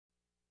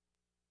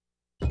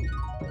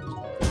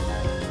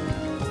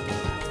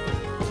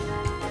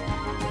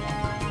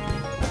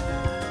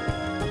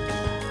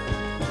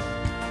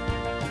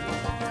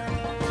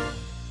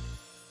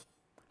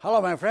Hello,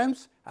 my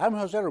friends. I'm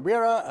Jose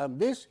Rivera, and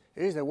this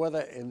is the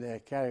weather in the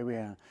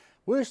Caribbean.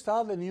 We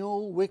start the new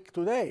week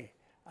today,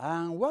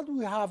 and what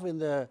we have in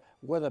the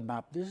weather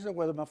map, this is the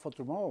weather map for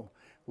tomorrow.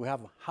 We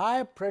have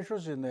high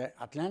pressures in the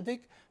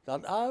Atlantic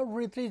that are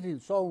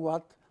retreating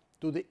somewhat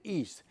to the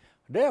east.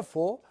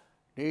 Therefore,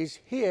 there is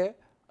here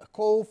a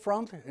cold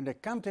front in the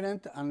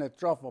continent and a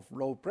trough of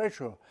low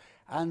pressure,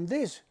 and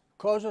this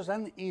causes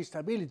an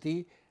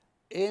instability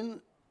in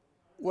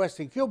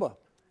western Cuba.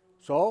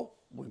 So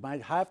we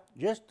might have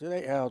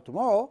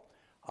tomorrow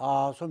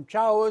some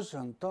showers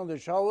and thunder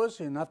showers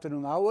in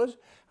afternoon hours,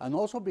 and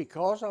also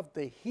because of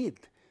the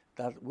heat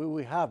that we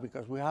will have,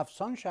 because we have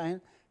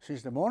sunshine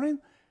since the morning,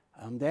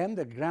 and then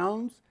the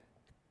ground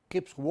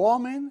keeps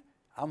warming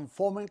and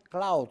forming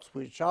clouds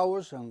with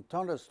showers and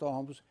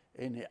thunderstorms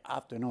in the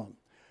afternoon.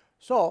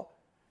 So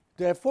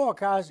the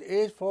forecast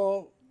is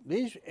for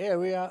this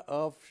area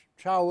of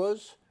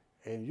showers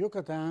in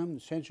Yucatan,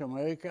 Central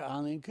America,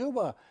 and in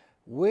Cuba,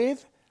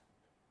 with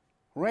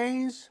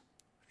rains,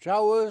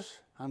 showers,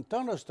 and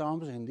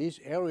thunderstorms in this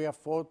area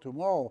for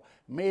tomorrow,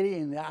 mainly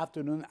in the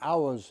afternoon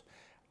hours.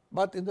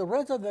 But in the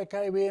rest of the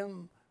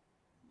Caribbean,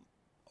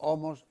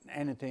 almost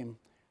anything.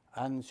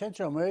 And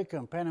Central America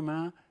and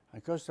Panama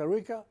and Costa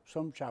Rica,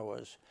 some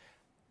showers.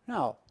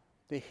 Now,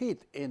 the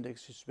heat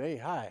index is very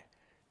high.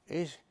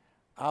 It's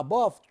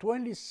above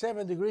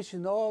 27 degrees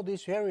in all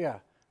this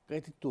area,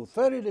 getting to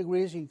 30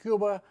 degrees in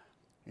Cuba,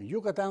 in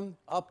Yucatan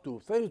up to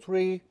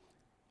 33,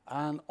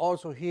 and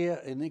also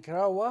here in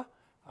Nicaragua,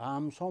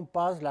 some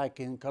parts like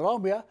in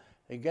Colombia,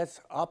 it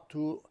gets up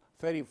to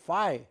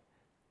 35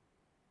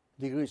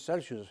 degrees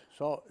Celsius.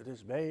 So it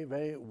is very,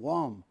 very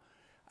warm.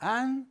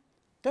 And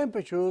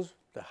temperatures,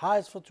 the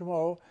highest for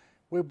tomorrow,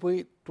 will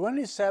be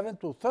 27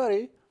 to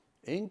 30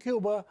 in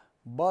Cuba,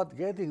 but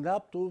getting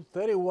up to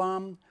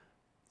 31,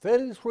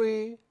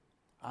 33,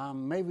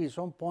 and maybe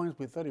some points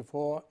with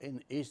 34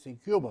 in eastern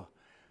Cuba.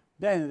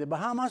 Then the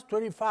Bahamas,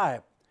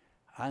 25.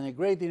 And the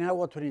Great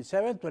Inagua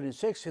 27,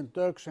 26 in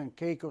Turks and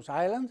Caicos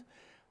Islands,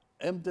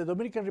 and the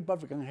Dominican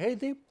Republic and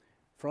Haiti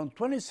from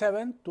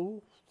 27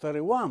 to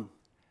 31,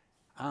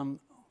 and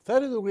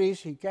 30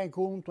 degrees in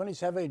Cancun,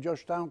 27 in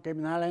Georgetown,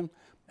 Cayman Island,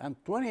 and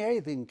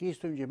 28 in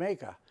Keystone,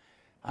 Jamaica.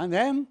 And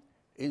then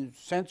in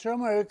Central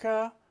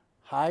America,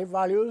 high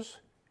values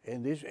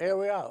in this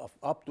area of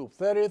up to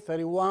 30,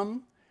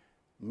 31,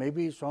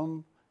 maybe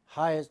some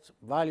highest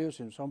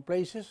values in some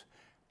places,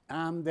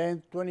 and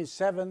then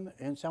 27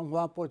 in San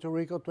Juan, Puerto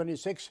Rico,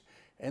 26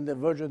 in the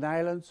Virgin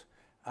Islands,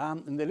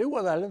 in the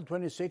Leeward Islands,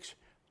 26,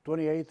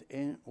 28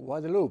 in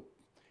Guadeloupe.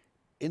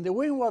 In the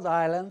Windward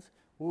Islands,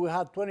 we will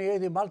have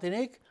 28 in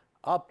Martinique,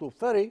 up to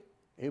 30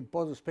 in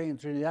Port of Spain,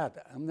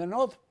 Trinidad. And the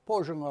north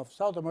portion of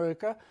South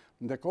America,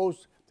 the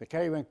coast, the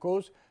Caribbean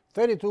coast,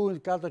 32 in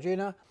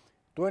Cartagena,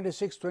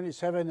 26,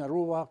 27 in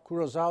Aruba,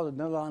 Curacao, the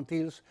Netherlands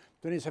Antilles,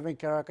 27 in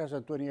Caracas,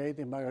 and 28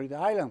 in Margarita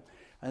Island.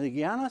 And the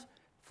Guianas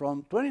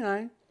from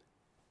 29,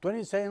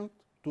 27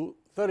 to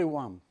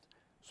 31.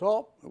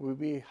 So it will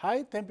be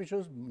high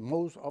temperatures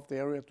most of the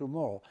area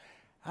tomorrow.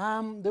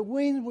 The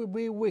wind will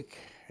be weak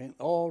in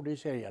all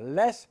this area,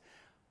 less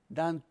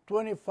than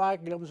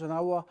 25 kilometers an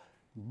hour,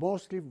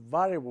 mostly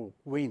variable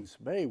winds,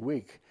 very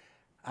weak.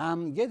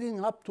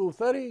 Getting up to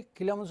 30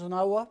 kilometers an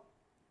hour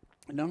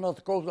in the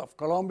north coast of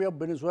Colombia,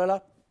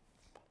 Venezuela,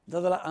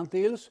 the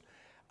Antilles,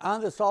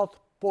 and the south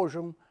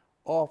portion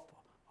of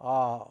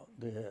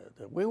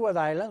the Windward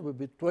Island will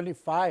be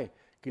 25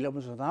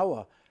 kilometers an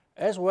hour,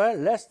 as well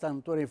less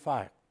than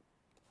 25.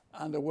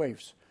 And the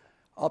waves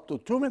up to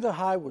 2 meters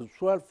high will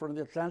swell from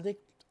the Atlantic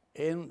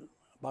in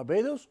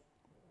Barbados,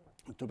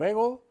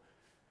 Tobago,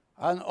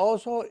 and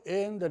also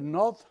in the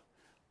north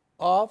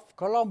of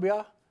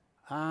Colombia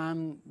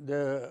and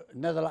the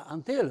Netherlands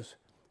Antilles.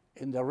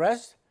 In the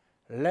rest,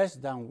 less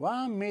than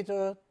 1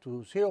 meter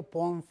to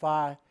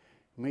 0.5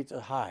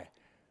 meters high.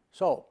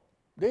 So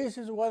this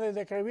is what in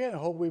the Caribbean. I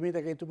hope we meet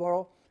again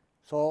tomorrow.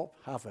 So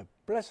have a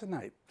pleasant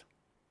night.